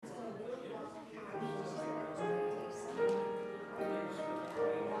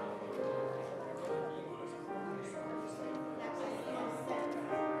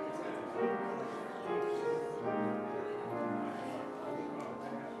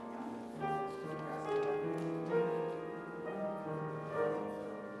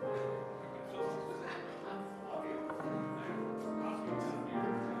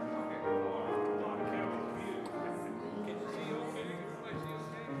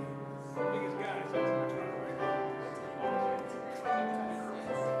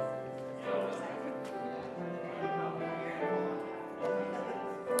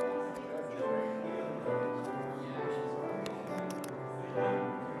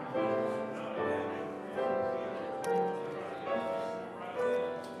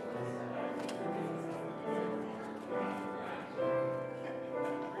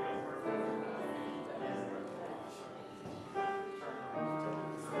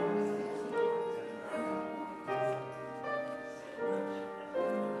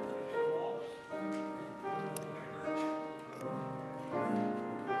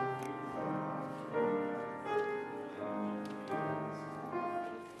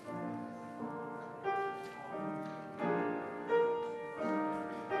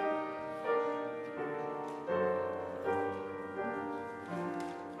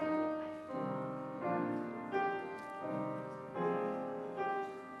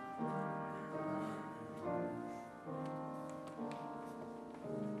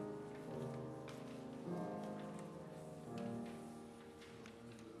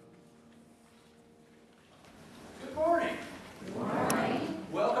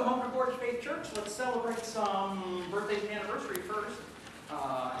celebrate some birthdays and anniversary first.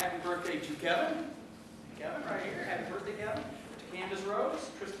 Happy birthday to Kevin. Kevin, right here. Happy birthday, Kevin. To Candace Rose,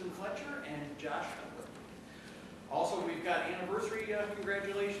 Tristan Fletcher, and Josh Cutler. Also, we've got anniversary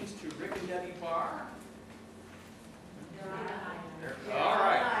congratulations to Rick and Debbie Barr. All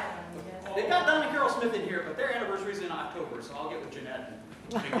right. They've got Don and Carol Smith in here, but their anniversary is in October, so I'll get with Jeanette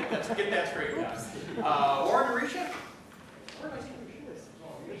and get that straightened out. Lauren and Risha? Where did I see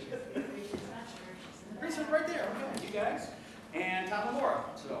Risha? Risha's right there. Okay, you guys. And Tom and Laura.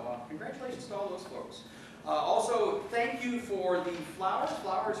 So congratulations to all those folks. Also, thank you for the flowers.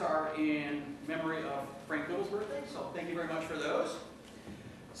 Flowers are in memory of Frank Little's birthday, so thank you very much for those.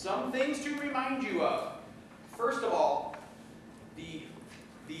 Some things to remind you of. First of all, the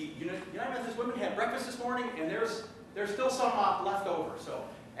United Methodist Women had breakfast this morning, and there's still some left over. So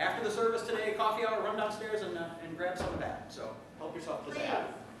after the service today, coffee hour, run downstairs and grab some of that. So help yourself to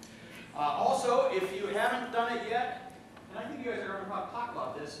that. Also, if you haven't done it yet, and I think you guys are going to talk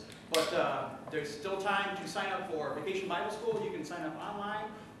about this, but there's still time to sign up for Vacation Bible School. You can sign up online,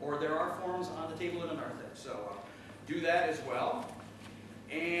 or there are forms on the table in the north there. So do that as well.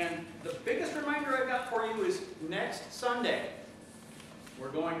 And the biggest reminder I've got for you is next Sunday. We're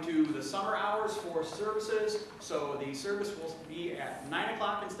going to the summer hours for services, so the service will be at 9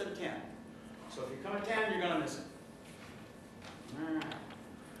 o'clock instead of 10. So if you come at 10, you're going to miss it. All right.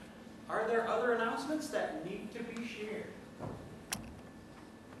 Are there other announcements that need to be shared?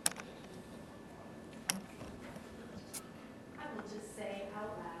 I will just say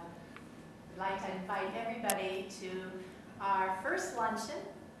out loud, I'd like to invite everybody to our first luncheon.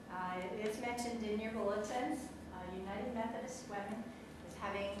 It is mentioned in your bulletins. United Methodist Women is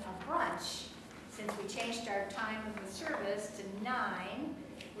having a brunch. Since we changed our time of the service to 9,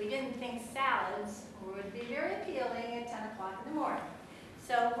 we didn't think salads would be very appealing at 10 o'clock in the morning.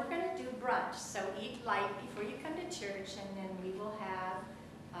 So we're going to do brunch. So eat light before you come to church, and then we will have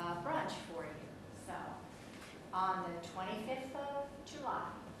brunch for you. So on the 25th of July.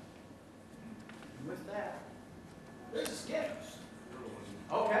 With that, there's a sketch.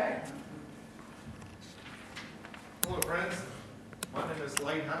 Okay. Hello friends, my name is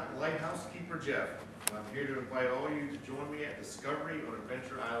Lighthouse Keeper Jeff, and I'm here to invite all of you to join me at Discovery on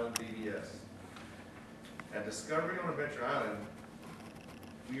Adventure Island VBS. At Discovery on Adventure Island,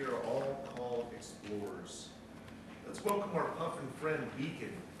 we are all called explorers. Let's welcome our puffin friend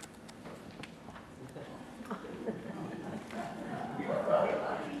Beacon. Hello,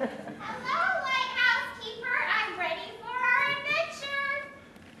 Lighthouse Keeper. I'm ready for our adventure.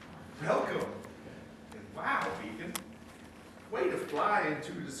 Welcome. And wow, Beacon. Way to fly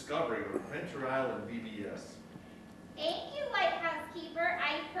into Discovery on Adventure Island VBS. Thank you, Lighthouse Keeper.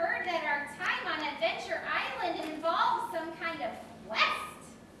 I've heard that our time on Adventure Island involves some kind of quest.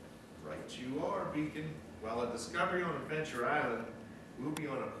 Right you are, Beacon. While at Discovery on Adventure Island, we'll be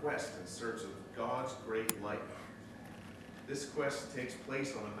on a quest in search of God's great light. This quest takes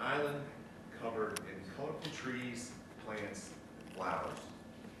place on an island covered in colorful trees, plants, and flowers.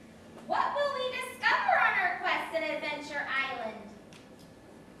 What will we discover on our quest at Adventure Island?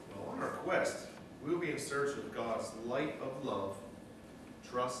 Well, on our quest, we'll be in search of God's light of love,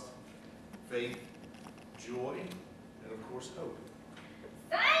 trust, faith, joy, and of course hope.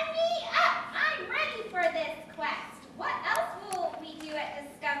 Sign me up! I'm ready for this quest. What else will we do at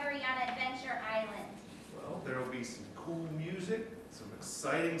Discovery on Adventure Island? Well, there will be some cool music, some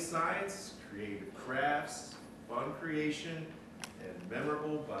exciting science, creative crafts, fun creation, and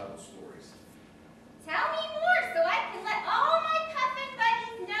memorable Bible stories. Tell me more so I can let all my puffin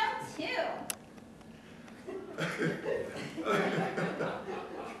buddies know too.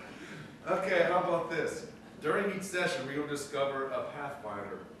 Okay, how about this? During each session, we will discover a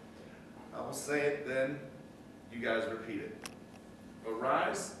pathfinder. I will say it, then you guys repeat it.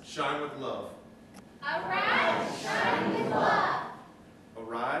 Arise, shine with love. Arise, shine with love.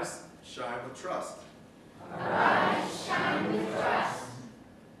 Arise, shine with trust. Arise, shine with trust.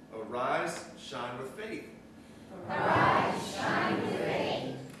 Arise, shine with faith. Arise, shine with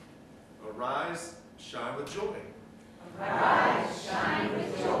faith. Arise, shine with joy. Arise, shine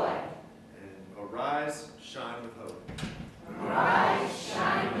with joy. And arise, shine with hope. Arise,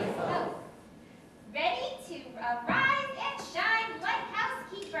 shine with hope. Ready to arise and shine, Lighthouse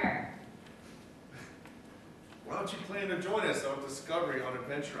Keeper. Why don't you plan to join us on Discovery on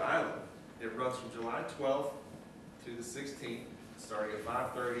Adventure Island? It runs from July 12th to the 16th, starting at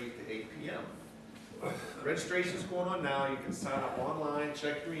 5:30 to 8 p.m. Registration's going on now. You can sign up online,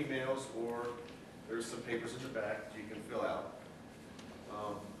 check your emails, or there's some papers in the back that you can fill out.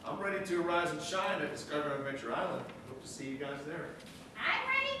 I'm ready to arise and shine at Discovery on Adventure Island. Hope to see you guys there. I'm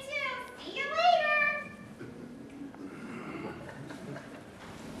ready too. See you later.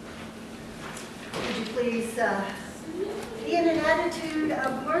 be in an attitude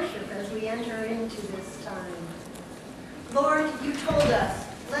of worship as we enter into this time. Lord, you told us,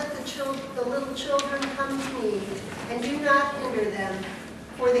 let the little children come to me, and do not hinder them,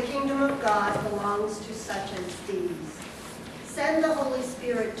 for the kingdom of God belongs to such as these. Send the Holy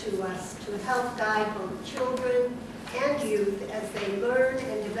Spirit to us to help guide both children and youth as they learn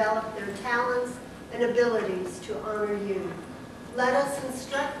and develop their talents and abilities to honor you. Let us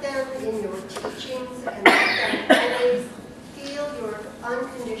instruct them in your teachings and let them always feel your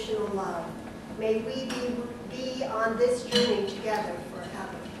unconditional love. May we be on this journey together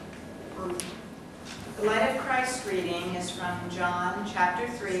forever. Amen. The Light of Christ reading is from John chapter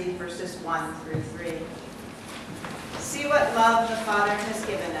 3, verses 1 through 3. See what love the Father has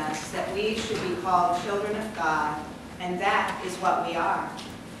given us, that we should be called children of God, and that is what we are.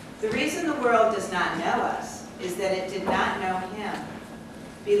 The reason the world does not know us is that it did not know him.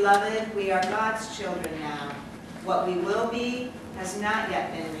 Beloved, we are God's children now. What we will be has not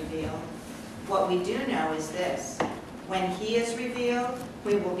yet been revealed. What we do know is this: when he is revealed,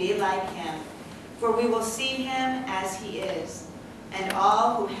 we will be like him, for we will see him as he is. And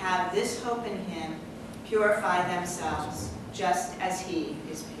all who have this hope in him purify themselves, just as he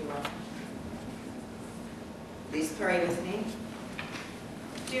is pure. Please pray with me.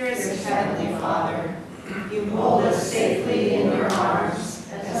 Dearest Heavenly Father, you hold us safely in your arms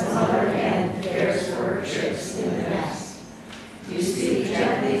as a mother hen cares for her chicks in the nest. You speak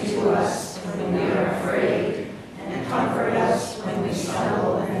gently to us when we are afraid and comfort us when we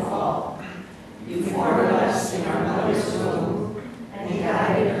stumble and fall. You formed us in our mother's womb and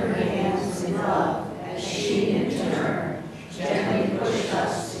guided her hands in love as she in turn gently pushed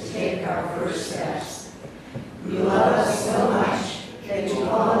us to take our first steps. You love us so much that you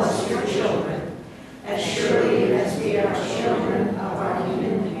call us your children, as surely as we are children of our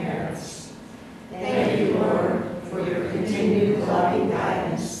human parents. Thank you, Lord, for your continued loving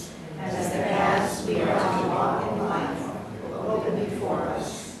guidance as the paths we are to walk in life will open before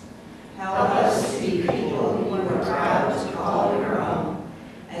us. Help us to be people you are proud to call your own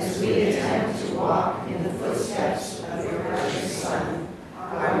as we attempt to walk in the footsteps of your precious Son,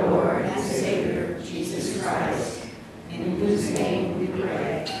 our Lord and Savior, Jesus Christ, in whose name we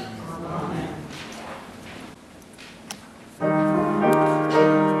pray. Amen.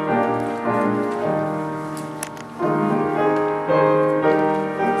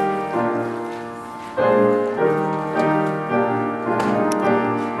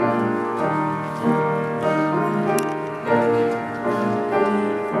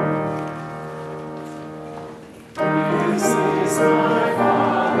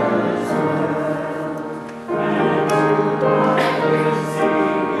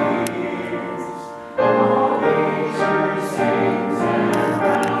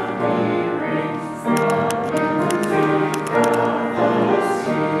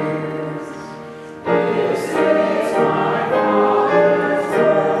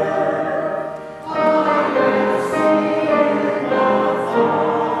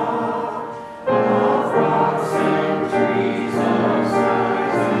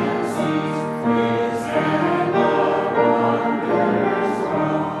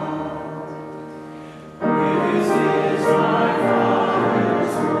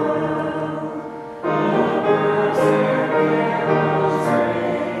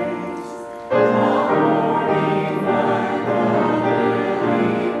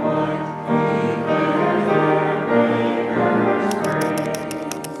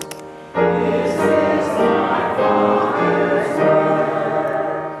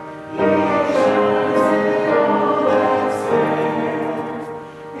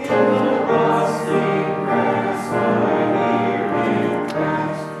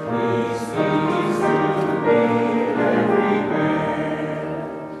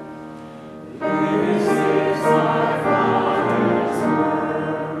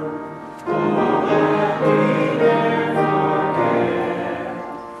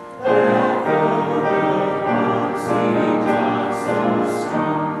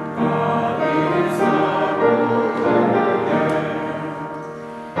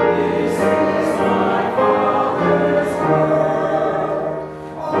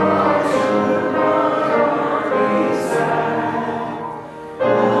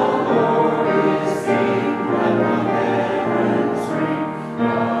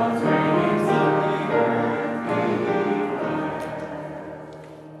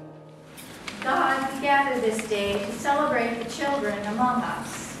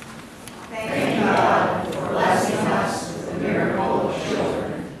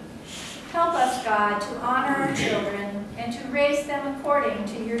 God, to honor our children and to raise them according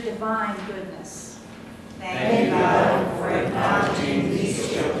to your divine goodness. Thank you, God, for acknowledging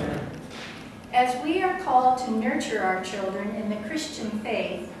these children. As we are called to nurture our children in the Christian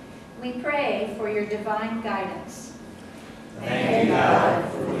faith, we pray for your divine guidance. Thank you,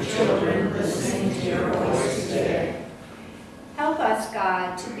 God, for the children listening to your voice today. Help us,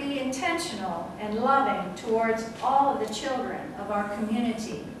 God, to be intentional and loving towards all of the children of our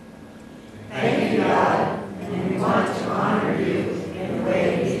community. Thank you, God, and we want to honor you in the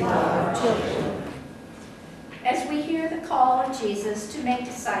way we love our children. As we hear the call of Jesus to make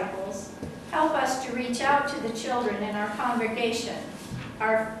disciples, help us to reach out to the children in our congregation,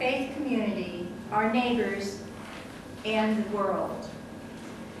 our faith community, our neighbors, and the world.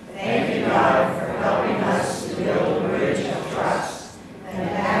 Thank you, God, for helping us to build a bridge of trust and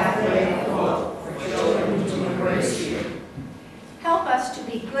a pathway of hope for children to embrace you. Help us to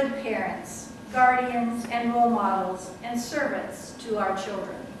be good parents, guardians, and role models, and servants to our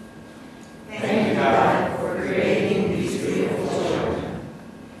children. Thank you, God, for creating these beautiful children.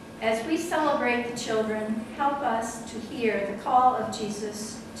 As we celebrate the children, help us to hear the call of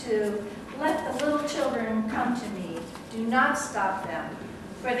Jesus to let the little children come to me. Do not stop them,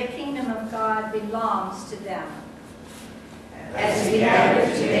 for the kingdom of God belongs to them. As we gather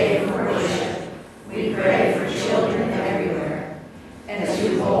today for worship, we pray for children everywhere, as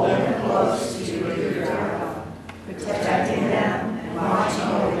you hold them close to your heart, protecting them and watching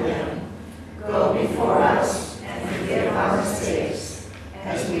over them. Go before us and forgive our mistakes,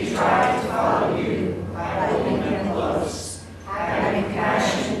 as we try to follow you by holding them close, having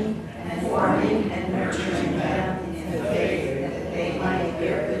passion and forming and nurturing them in the faith that they might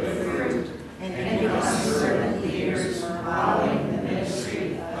bear good fruit and become servant leaders following the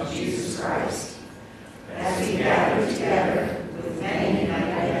ministry of Jesus Christ. As we gather together with many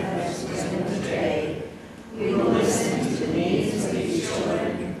manifest wisdom today, we will listen to the needs of these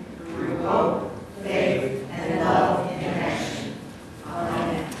children through hope, faith, and love in action.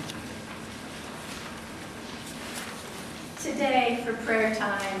 Amen. Today, for prayer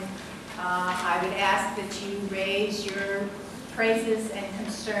time, I would ask that you raise your praises and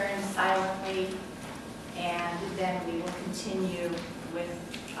concerns silently, and then we will continue with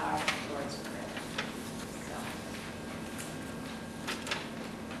our Lord's Prayer. So.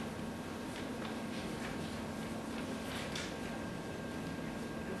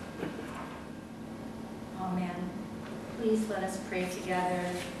 Amen. Please let us pray together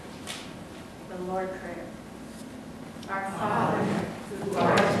the Lord Prayer. Our Father, Who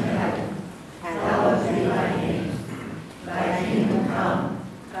art in heaven, hallowed be thy name. Thy kingdom come,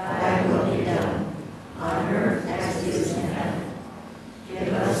 thy will be done, on earth as it is in heaven.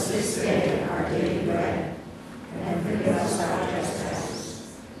 Give us this day our daily bread, and forgive us our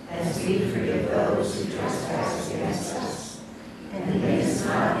trespasses, as we forgive those who trespass against us. And lead us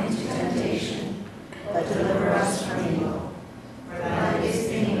not into temptation, but deliver us from evil. For thine is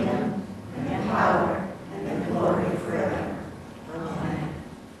the kingdom, and the power, and the glory forever. Amen.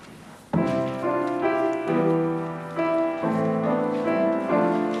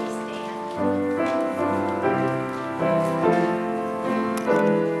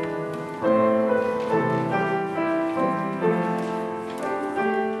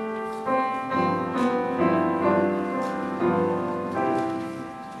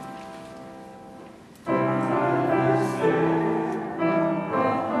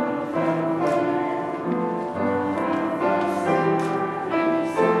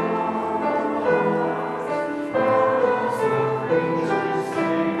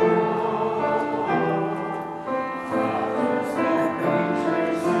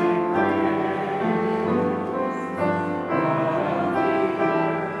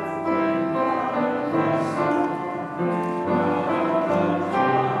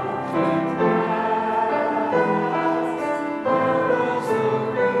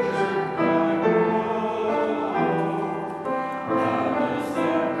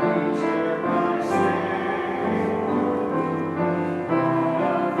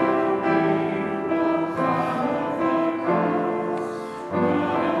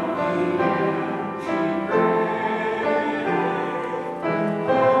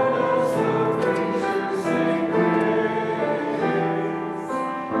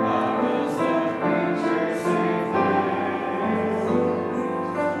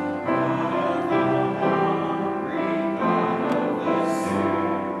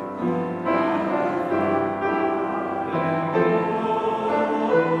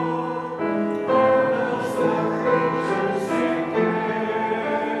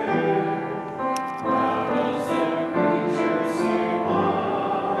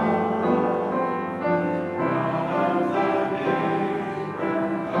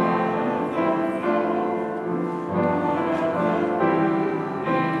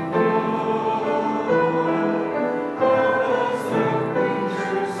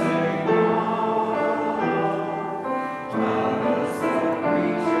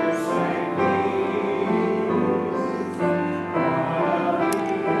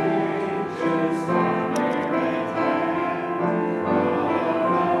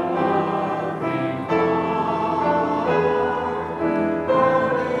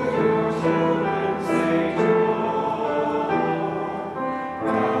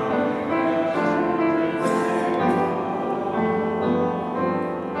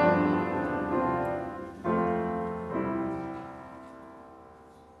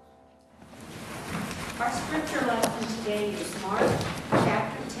 today is Mark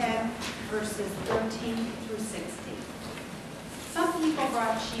chapter 10, verses 13 through 16. Some people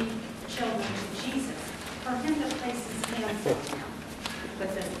brought children to Jesus for him to place his hands on them. But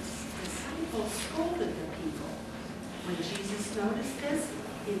the disciples scolded the people. When Jesus noticed this,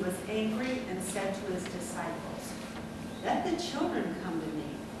 he was angry and said to his disciples, "Let the children come to me,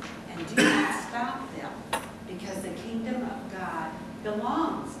 and do not stop them, because the kingdom of God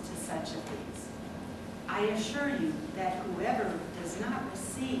belongs to such as these. I assure you that whoever does not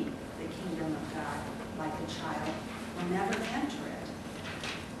receive the kingdom of God like a child will never enter it."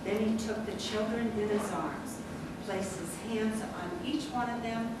 Then he took the children in his arms, placed his hands on each one of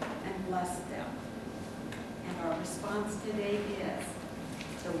them, and blessed them. And our response today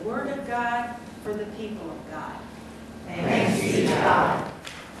is the word of God for the people of God. Thanks be to God.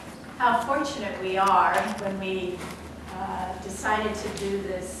 How fortunate we are when we decided to do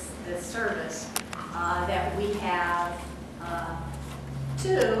this service, that we have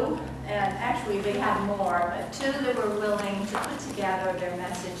two, and actually we have more, but two that were willing to put together their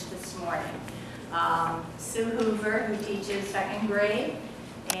message this morning. Sue Hoover, who teaches second grade,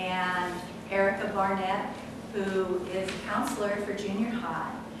 and Erica Barnett, who is a counselor for junior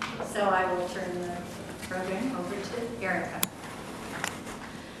high. So I will turn the program over to Erica.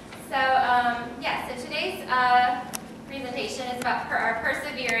 So today's presentation is about our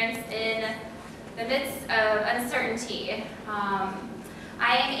perseverance in the midst of uncertainty.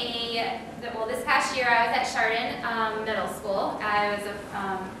 This past year I was at Chardon Middle School. I was a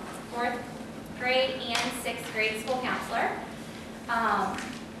 4th grade and 6th grade school counselor.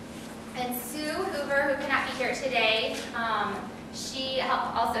 And Sue Hoover, who cannot be here today, she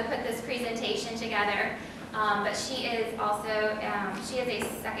helped also put this presentation together. But she is also, she is a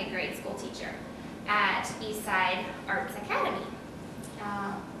 2nd grade school teacher at Eastside Arts Academy.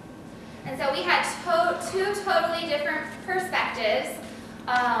 And so we had two totally different perspectives,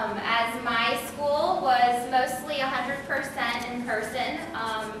 as my school was mostly 100% in person,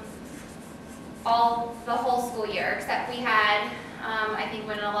 the whole school year, except we had, I think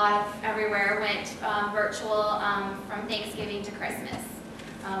when everywhere went virtual from Thanksgiving to Christmas.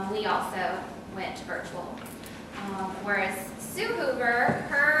 We also went virtual. Whereas Sue Hoover,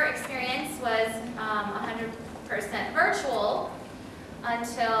 her experience was 100% virtual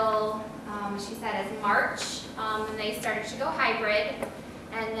until, she said, as March, and they started to go hybrid,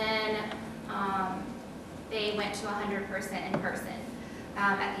 and then they went to 100% in person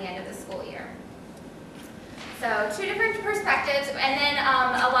at the end of the school year. So 2 different perspectives, and then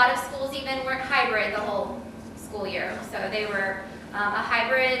a lot of schools even weren't hybrid the whole school year. So they were, a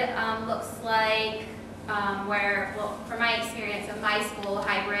hybrid looks like from my experience of my school,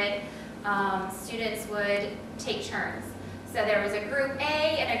 hybrid, students would take turns. So there was a group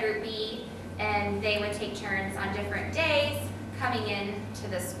A and a group B, and they would take turns on different days coming in to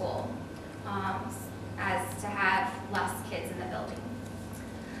the school, as to have less kids in the building.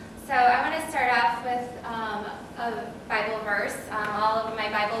 So I want to start off with a Bible verse. All of my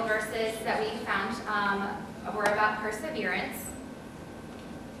Bible verses that we found were about perseverance.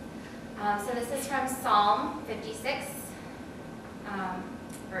 So this is from Psalm 56,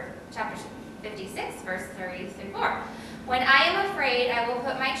 or chapter 56, verse 3-4. "When I am afraid, I will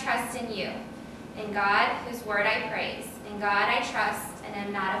put my trust in you, in God, whose word I praise. In God I trust and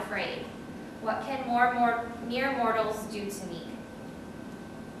am not afraid. What can mere mortals do to me?"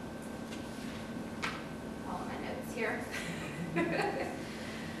 All of my notes here.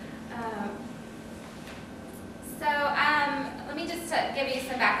 Let me just give you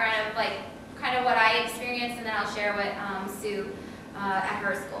some background of kind of what I experienced, and then I'll share what Sue at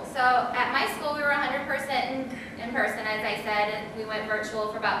her school. So at my school, we were 100% in person, as I said, and we went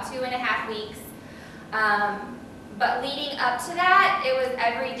virtual for about 2.5 weeks. But leading up to that, it was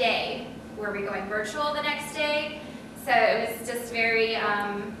every day. Were we going virtual the next day? So it was just very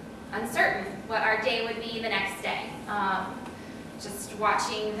uncertain what our day would be the next day. Just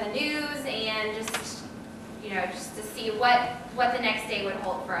watching the news and just to see what the next day would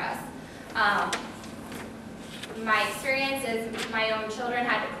hold for us. My experience is my own children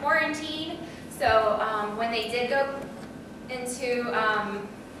had to quarantine, so when they did go into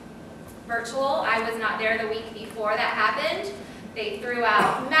virtual, I was not there the week before that happened. They threw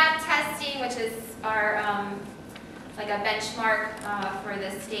out MAP testing, which is our like a benchmark for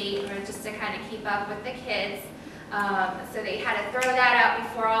the state, just to kind of keep up with the kids. So they had to throw that out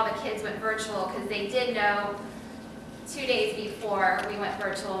before all the kids went virtual, because they did know 2 days before we went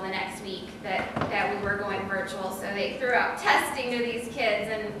virtual the next week that we were going virtual. So they threw out testing to these kids,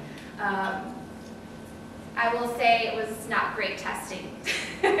 and I will say it was not great testing.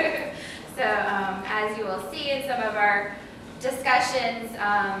 So as you will see in some of our discussions,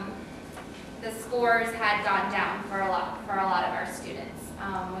 the scores had gone down for a lot of our students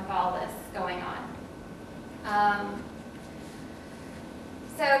with all this going on.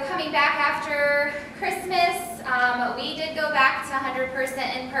 So coming back after Christmas, we did go back to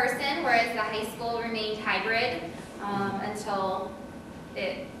 100% in person, whereas the high school remained hybrid until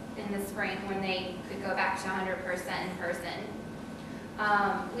in the spring when they could go back to 100% in person.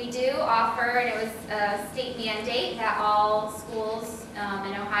 We do offer, and it was a state mandate that all schools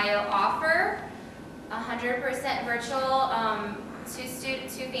in Ohio offer 100% virtual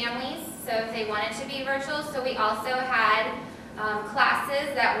to families, so if they wanted to be virtual. So we also had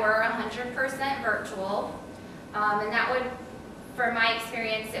classes that were 100% virtual, and that would, for my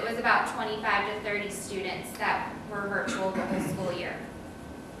experience, it was about 25 to 30 students that were virtual the whole school year.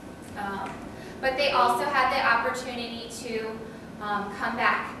 But they also had the opportunity to come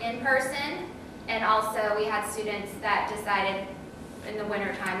back in person, and also we had students that decided in the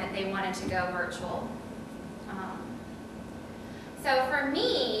wintertime that they wanted to go virtual. So for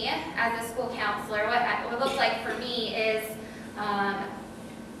me, as a school counselor, what it looks like for me is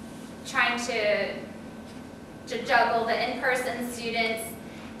trying to juggle the in-person students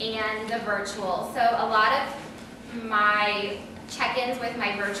and the virtual. So a lot of my check-ins with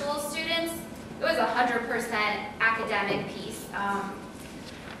my virtual students, it was 100% academic piece.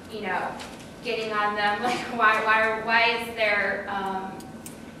 You know, getting on them, like why is there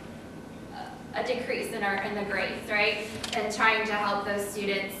a decrease in the grades, right? And trying to help those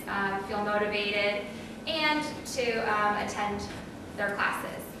students feel motivated and to attend their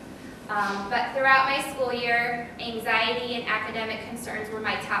classes. But throughout my school year, anxiety and academic concerns were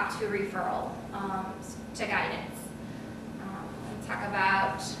my top two referral to guidance. Let's talk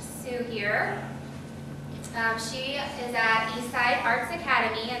about Sue here. She is at Eastside Arts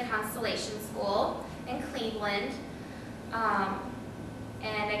Academy and Constellation School in Cleveland.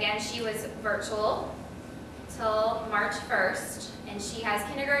 And again, she was virtual till March 1st, and she has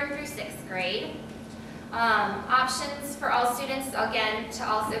kindergarten through 6th grade. Options for all students, again, to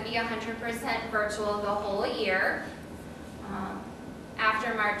also be 100% virtual the whole year.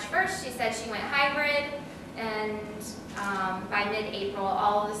 After March 1st, she said she went hybrid, and by mid-April,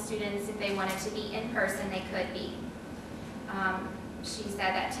 all of the students, if they wanted to be in person, they could be. She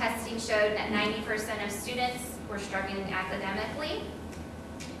said that testing showed that 90% of students were struggling academically.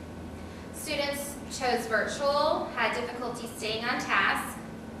 Students chose virtual, had difficulty staying on task.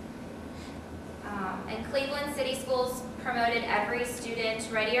 And Cleveland City Schools promoted every student,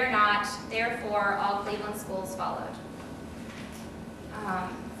 ready or not, therefore all Cleveland schools followed.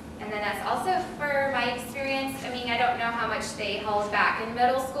 And then that's also for my experience. I mean, I don't know how much they held back in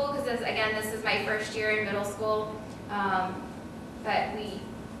middle school, because again, this is my first year in middle school, but we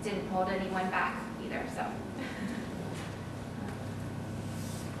didn't hold anyone back either, so.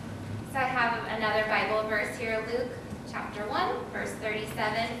 So I have another Bible verse here, Luke chapter 1, verse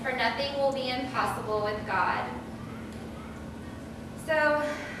 37, "For nothing will be impossible with God." So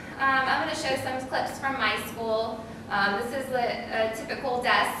I'm going to show some clips from my school. This is a typical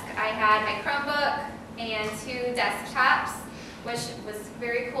desk. I had my Chromebook and 2 desktops, which was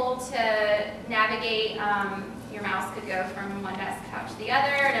very cool to navigate. Your mouse could go from one desktop to the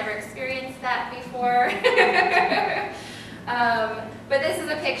other. I never experienced that before. But this is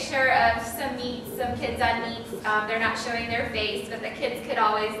a picture of some kids on meets. They're not showing their face, but the kids could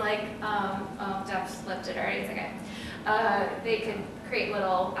always oh, Jeff flipped it already, it's okay. They could create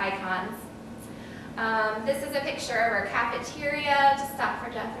little icons. This is a picture of our cafeteria. Just stop for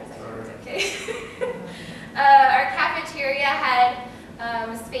Jeff for a second, it's okay. Our cafeteria had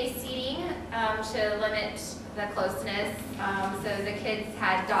spaced seating to limit the closeness. So the kids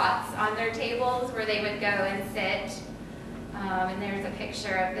had dots on their tables where they would go and sit. And there's a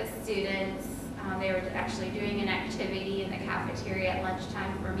picture of the students. They were actually doing an activity in the cafeteria at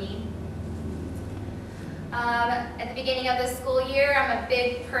lunchtime for me. At the beginning of the school year, I'm a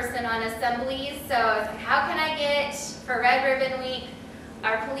big person on assemblies, so I was like, how can I get, for Red Ribbon Week,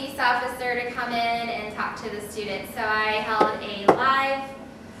 our police officer to come in and talk to the students? So I held a live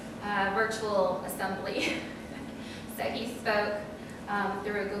virtual assembly. So he spoke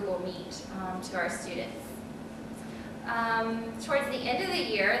through a Google Meet to our students. Towards the end of the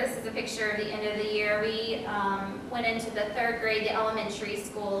year, this is a picture of the end of the year, we went into the 3rd grade, the elementary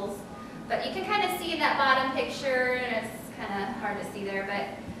schools. But you can kind of see in that bottom picture, and it's kind of hard to see there, but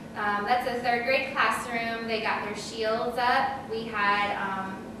that's a 3rd grade classroom. They got their shields up. We had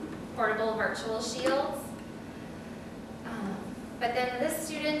portable virtual shields. But then the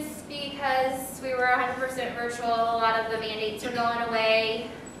students, because we were 100% virtual, a lot of the mandates were going away.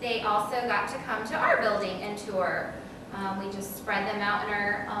 they also got to come to our building and tour. We just spread them out in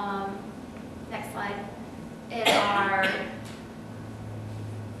our, next slide, in our,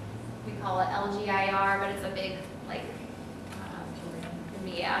 we call it LGIR, but it's a big, like,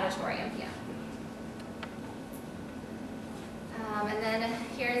 auditorium, yeah. And then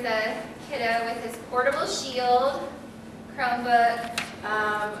here's a kiddo with his portable shield, Chromebook.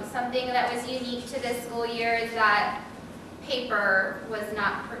 Something that was unique to this school year is that paper was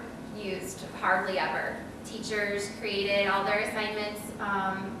not used hardly ever. Teachers created all their assignments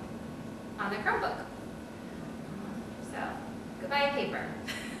on the Chromebook. So, goodbye paper.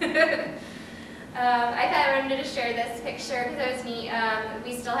 I thought I wanted to share this picture because it was neat.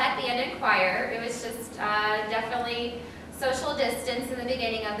 We still had band and choir. It was just definitely social distance in the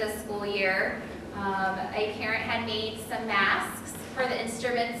beginning of the school year. A parent had made some masks for the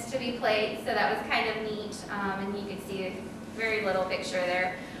instruments to be played, so that was kind of neat. And you could see a very little picture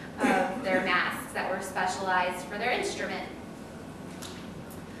there of their masks that were specialized for their instrument.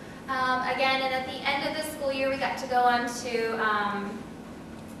 Again, and at the end of the school year, we got to go on to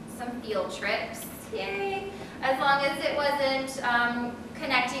some field trips. Yay! As long as it wasn't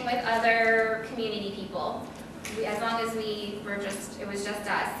connecting with other community people. As long as it was just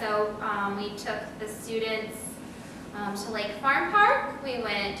us. So we took the students to Lake Farm Park. We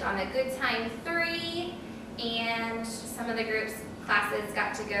went on a Good Time 3, and some of the groups, classes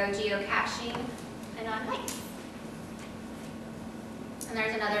got to go geocaching and on hikes. And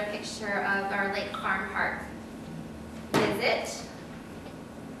there's another picture of our Lake Farm Park visit.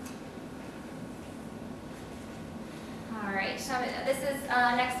 All right, so this is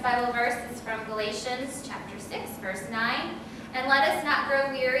next Bible verse is from Galatians chapter 6, verse 9. And let us not grow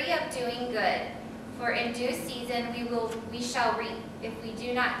weary of doing good, for in due season we shall reap if we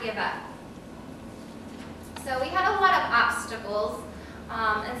do not give up. So we had a lot of obstacles,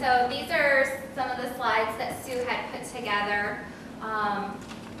 and so these are some of the slides that Sue had put together.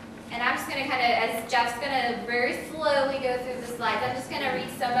 And I'm just going to kind of, as Jeff's going to very slowly go through the slides, I'm just going to read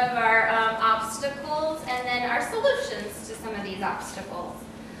some of our obstacles and then our solutions to some of these obstacles.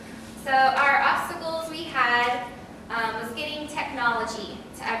 So our obstacles we had was getting technology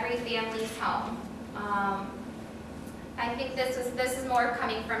to every family's home. I think this is more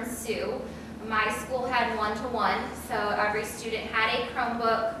coming from Sue. My school had one-to-one, so every student had a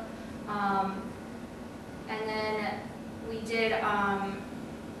Chromebook, and then we did,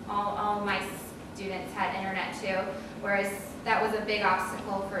 all of my students had internet too, whereas that was a big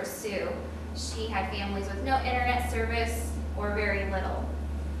obstacle for Sue. She had families with no internet service or very little.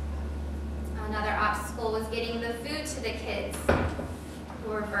 Another obstacle was getting the food to the kids who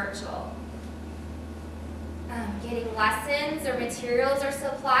were virtual. Getting lessons or materials or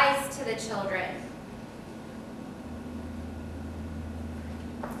supplies to the children.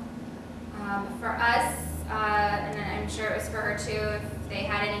 For us, and I'm sure it was for her too, if they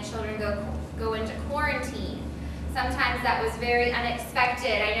had any children go into quarantine. Sometimes that was very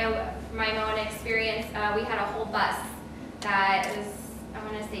unexpected. I know from my own experience, we had a whole bus that was, I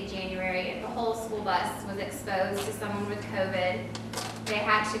want to say January, the whole school bus was exposed to someone with COVID. They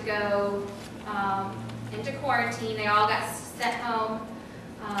had to go into quarantine. They all got sent home.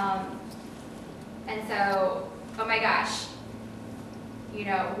 And so, oh my gosh, you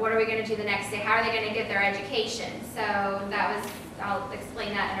know, what are we going to do the next day? How are they going to get their education? So that was, I'll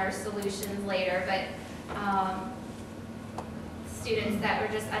explain that in our solutions later, but students that were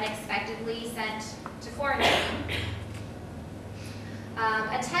just unexpectedly sent to quarantine.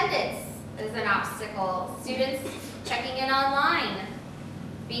 Attendance is an obstacle. Students checking in online,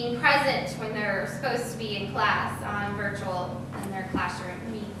 being present when they're supposed to be in class on virtual in their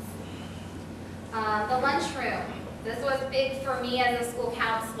classroom meets. The lunchroom. This was big for me as a school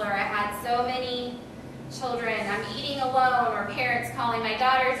counselor. I had so many children. I'm eating alone, or parents calling, my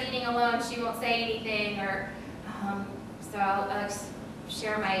daughter's eating alone, she won't say anything, or so I'll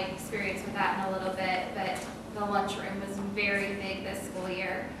share my experience with that in a little bit, but the lunchroom was very big this school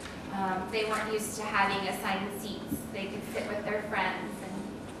year. They weren't used to having assigned seats. They could sit with their friends, and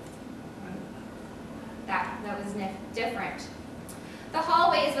that was different. The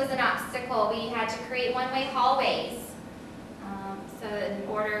hallways was an obstacle. We had to create one-way hallways, so in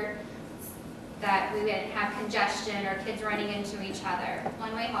order that we wouldn't have congestion or kids running into each other.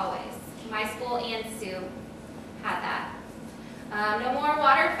 One-way hallways. My school and Sue had that. No more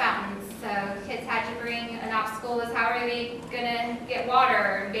water fountains, so kids had to bring, an obstacle was how are we going to get water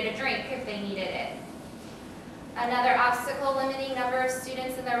or get a drink if they needed it. Another obstacle, limiting number of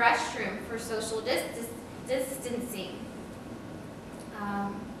students in the restroom for social distancing.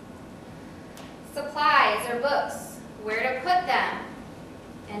 Supplies or books, where to put them.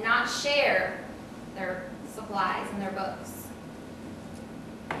 and not share their supplies and their books.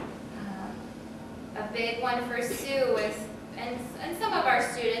 A big one for Sue was, and some of our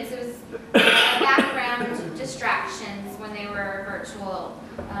students, it was background distractions when they were virtual,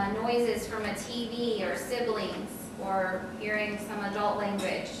 noises from a TV or siblings, or hearing some adult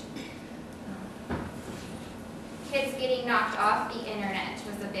language. Kids getting knocked off the internet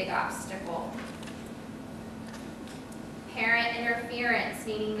was a big obstacle. Parent interference,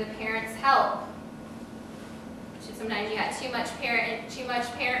 needing the parents' help. Sometimes you had too much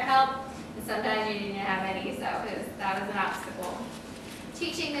parent help, and sometimes you didn't have any, so that was an obstacle.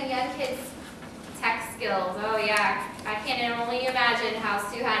 Teaching the young kids tech skills. Oh yeah, I can only imagine how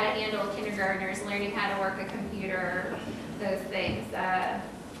Sue had to handle kindergartners, learning how to work a computer, those things. So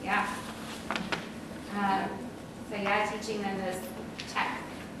yeah, teaching them those tech.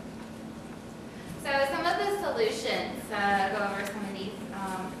 So some of the solutions, go over some of these.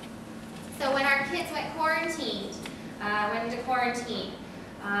 So when our kids went into quarantine,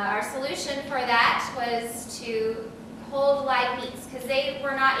 our solution for that was to hold live meets, because they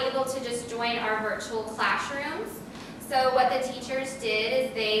were not able to just join our virtual classrooms. So what the teachers did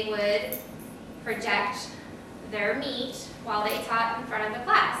is they would project their meet while they taught in front of the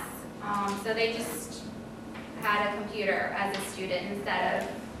class. So they just had a computer as a student instead of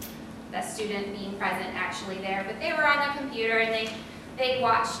the student being present actually there. But they were on the computer and they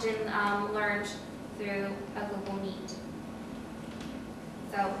watched and learned through a Google Meet.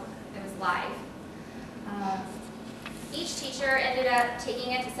 So it was live. Each teacher ended up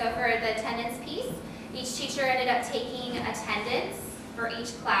taking it, so for the attendance piece, each teacher ended up taking attendance for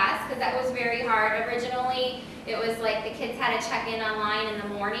each class, because that was very hard. Originally, it was like the kids had to check in online in the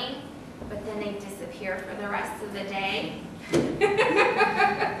morning, but then they disappear for the rest of the day.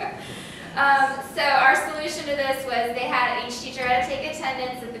 So our solution to this was each teacher had to take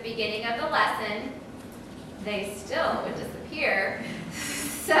attendance at the beginning of the lesson. They still would disappear.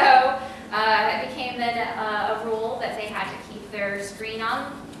 So it became then a rule that they had to keep their screen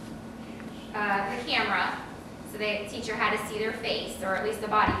on the camera. So the teacher had to see their face, or at least the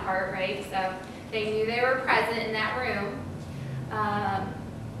body part, right? So they knew they were present in that room.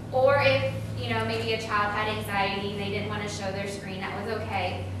 Or if, maybe a child had anxiety, they didn't want to show their screen, that was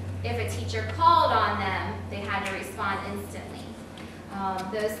okay. If a teacher called on them, they had to respond instantly.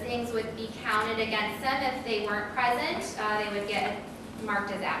 Those things would be counted against them. If they weren't present, they would get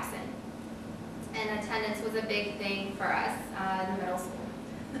marked as absent. And attendance was a big thing for us in the middle school.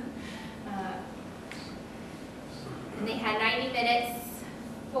 And they had 90 minutes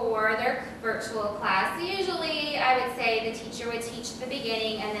for their virtual class. Usually, I would say the teacher would teach the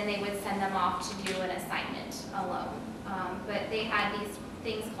beginning, and then they would send them off to do an assignment alone. But they had these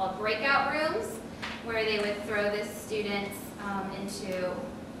things called breakout rooms, where they would throw the students into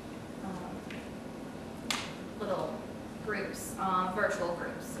little groups, virtual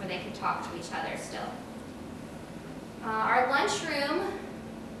groups, where they could talk to each other still. Our lunchroom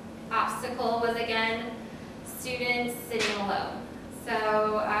obstacle was, again, students sitting alone.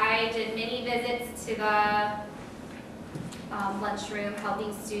 So I did many visits to the lunchroom,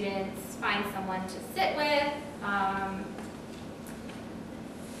 helping students find someone to sit with.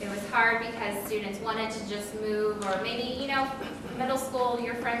 It was hard because students wanted to just move, or maybe, middle school,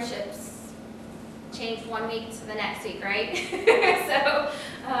 your friendships change one week to the next week, right? So,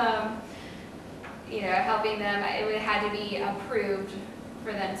 helping them, it had to be approved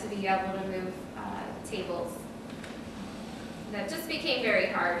for them to be able to move tables. That just became very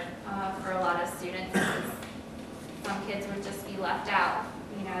hard for a lot of students. Some kids would just be left out.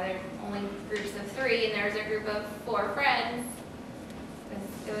 There are only groups of 3, and there's a group of 4 friends.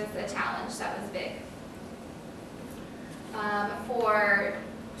 It was a challenge. That was big. For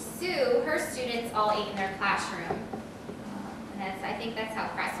Sue, her students all ate in their classroom. And I think that's how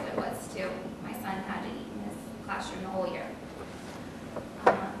Crestwood was too. My son had to eat in his classroom the whole year.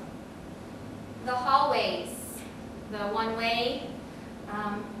 The hallways, the one-way,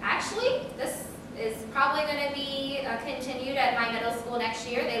 actually, this is probably going to be continued at my middle school next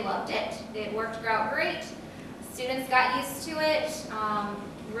year. They loved it. It worked out great. Students got used to it.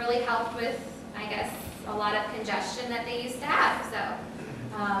 Really helped with, I guess, a lot of congestion that they used to have. So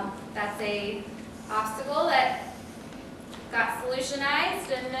that's a obstacle that got solutionized,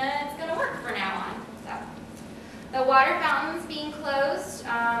 and it's going to work from now on. So the water fountains being closed,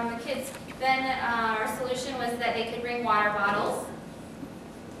 the kids then, our solution was that they could bring water bottles.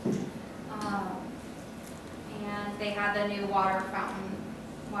 And they had the new water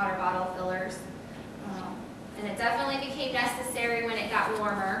bottle fillers. And it definitely became necessary when it got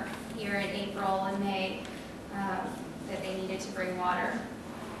warmer here in April and May, that they needed to bring water.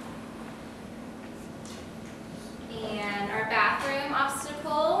 And our bathroom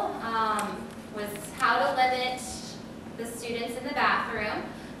obstacle was how to limit the students in the bathroom.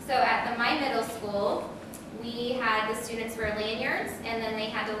 So at my middle school, we had the students wear lanyards, and then they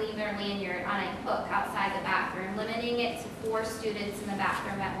had to leave their lanyard on a hook outside the bathroom, limiting it to 4 students in the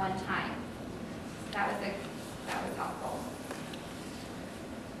bathroom at one time. That was helpful.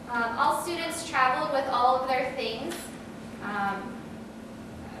 All students traveled with all of their things.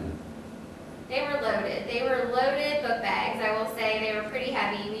 They were loaded. They were loaded book bags, I will say. They were pretty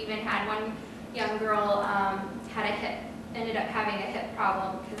heavy. We even had one young girl ended up having a hip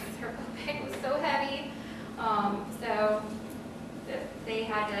problem because her book bag was so heavy. So they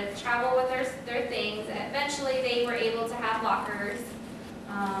had to travel with their things. Eventually, they were able to have lockers.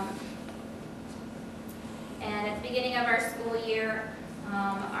 And at the beginning of our school year,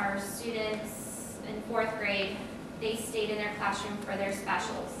 our students in 4th grade, they stayed in their classroom for their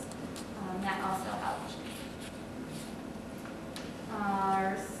specials. That also helped.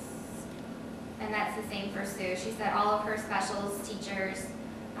 And that's the same for Sue. She said all of her specials teachers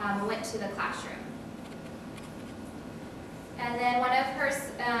went to the classroom. And then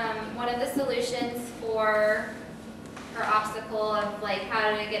one of the solutions for her obstacle of like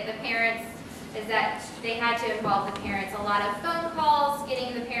how to get the parents is that they had to involve the parents. A lot of phone calls,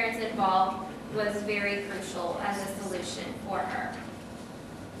 getting the parents involved was very crucial as a solution for her.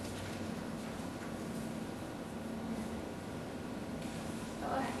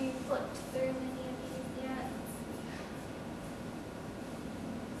 Oh, have you flipped through any of these yet?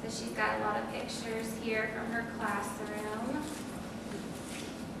 So she's got a lot of pictures here from her classroom.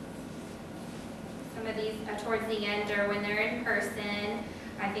 Some of these towards the end are when they're in person.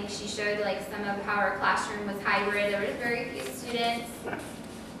 I think she showed like some of how her classroom was hybrid. There were very few students.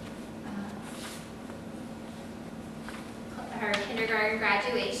 Her kindergarten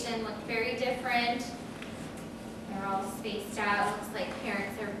graduation looked very different. They're all spaced out. Looks like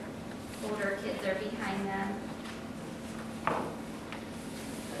parents or older kids are behind them.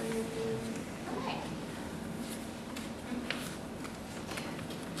 Okay.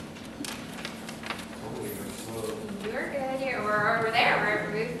 You're good. We're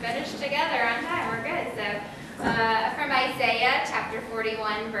there. We've finished together on time. We're good. So from Isaiah chapter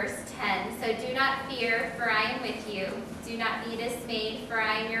 41, verse 10. So do not fear, for I am with you. Do not be dismayed, for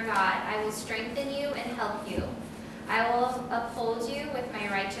I am your God. I will strengthen you and help you. I will uphold you with my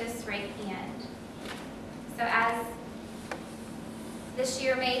righteous right hand. So as this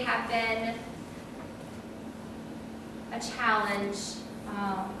year may have been a challenge,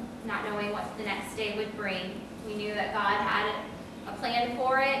 not knowing what the next day would bring, we knew that God had a plan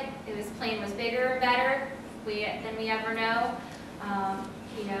for it. His plan was bigger and better than we ever know.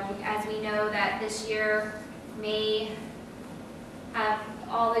 As we know that this year may have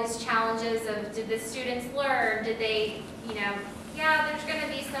all these challenges of did the students learn? Did they, there's going to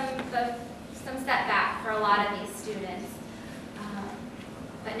be some setback for a lot of these students.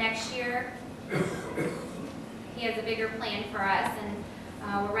 But next year, he has a bigger plan for us, and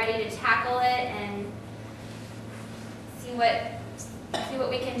we're ready to tackle it and see what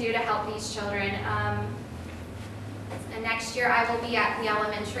we can do to help these children. And next year, I will be at the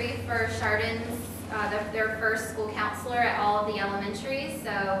elementary for Chardon's, their first school counselor at all of the elementaries,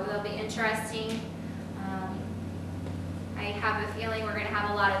 so it'll be interesting. I have a feeling we're going to have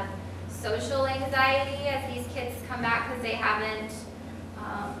a lot of social anxiety as these kids come back because they haven't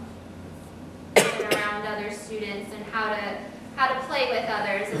been around other students and how to play with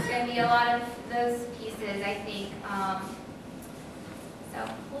others. It's going to be a lot of those pieces, I think. So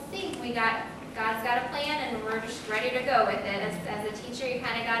we'll see. God's got a plan, and we're just ready to go with it. As a teacher, you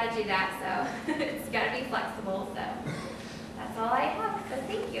kind of got to do that, so it's got to be flexible. So that's all I have. So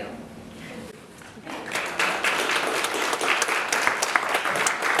thank you.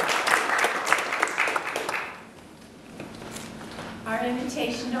 Our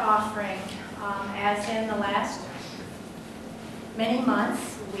invitation to offering, as in the last many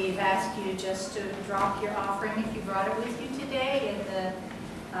months, we've asked you just to drop your offering if you brought it with you today in the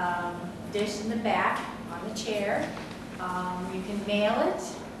dish in the back on the chair. You can mail it,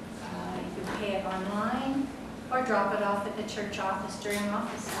 you can pay it online, or drop it off at the church office during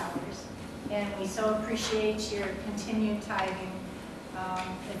office hours. And we so appreciate your continued tithing.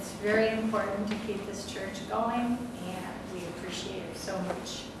 It's very important to keep this church going, and we appreciate it so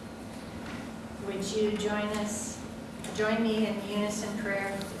much. Would you join me in unison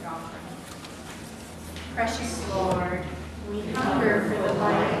prayer with the offering? Precious Lord, we hunger for the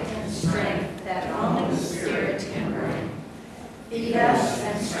light and strength that only the Spirit can bring. Feed us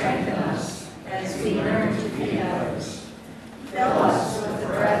and strengthen us as we learn to feed others. Fill us with the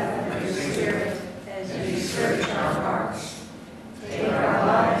breath of your Spirit as you search our hearts. Take our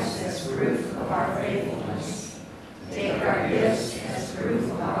lives as proof of our faithfulness. Take our gifts as proof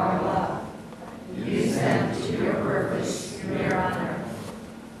of our love. Use them to your purpose here on earth.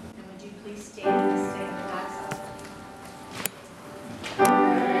 And would you please stand and sing the flag song?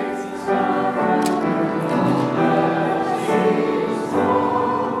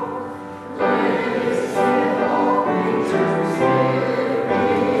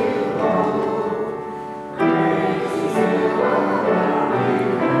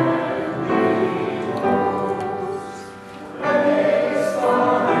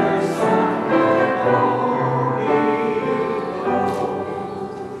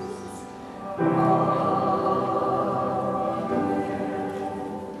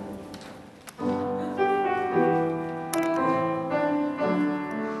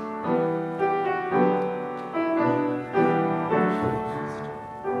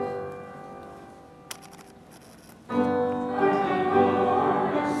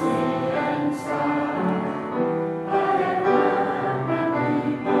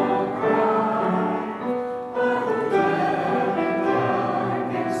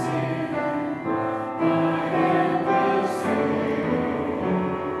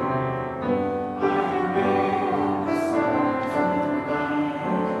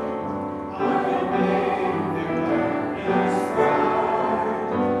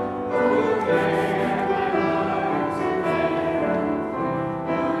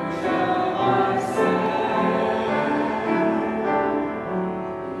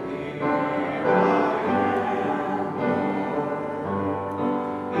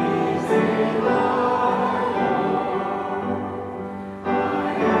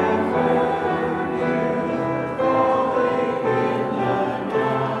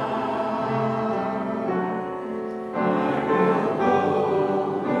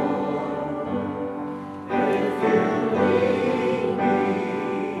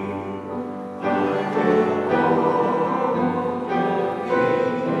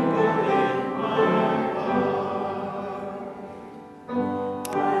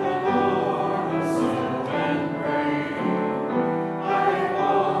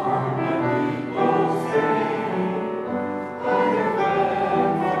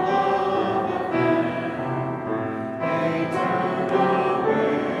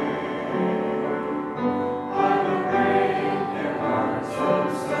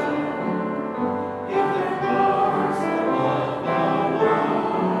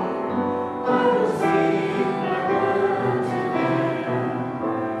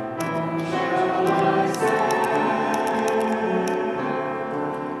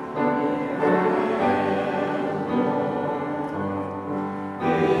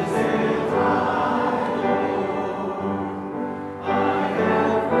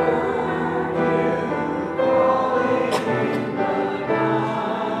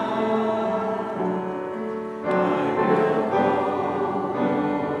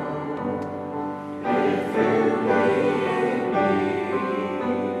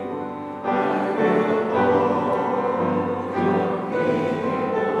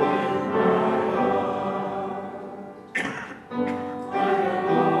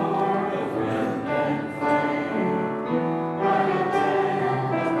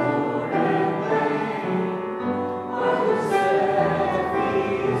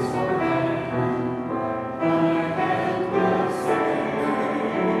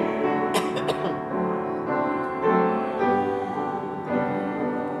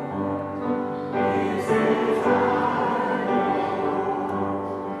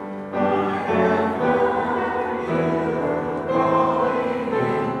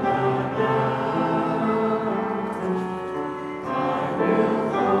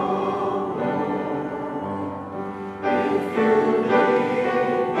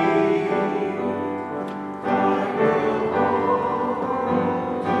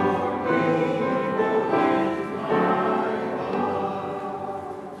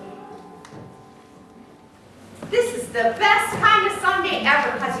 the best kind of Sunday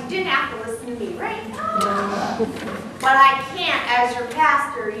ever because you didn't have to listen to me, right? But I can't, as your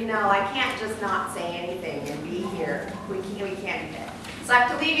pastor, you know, I can't just not say anything and be here. We can't do that. So I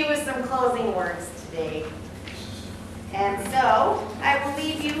have to leave you with some closing words today. And so I will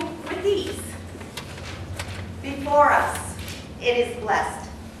leave you with these. Before us, it is blessed.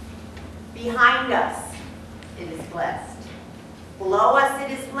 Behind us, it is blessed. Below us,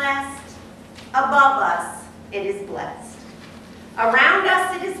 it is blessed. Above us, it is blessed. Around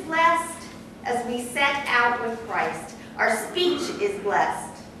us, it is blessed as we set out with Christ. Our speech is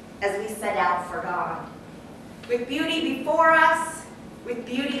blessed as we set out for God. With beauty before us, with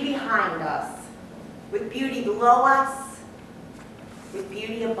beauty behind us, with beauty below us, with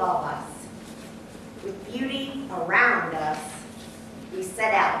beauty above us, with beauty around us, we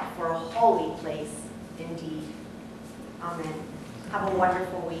set out for a holy place indeed. Amen. Have a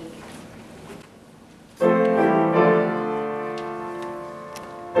wonderful week.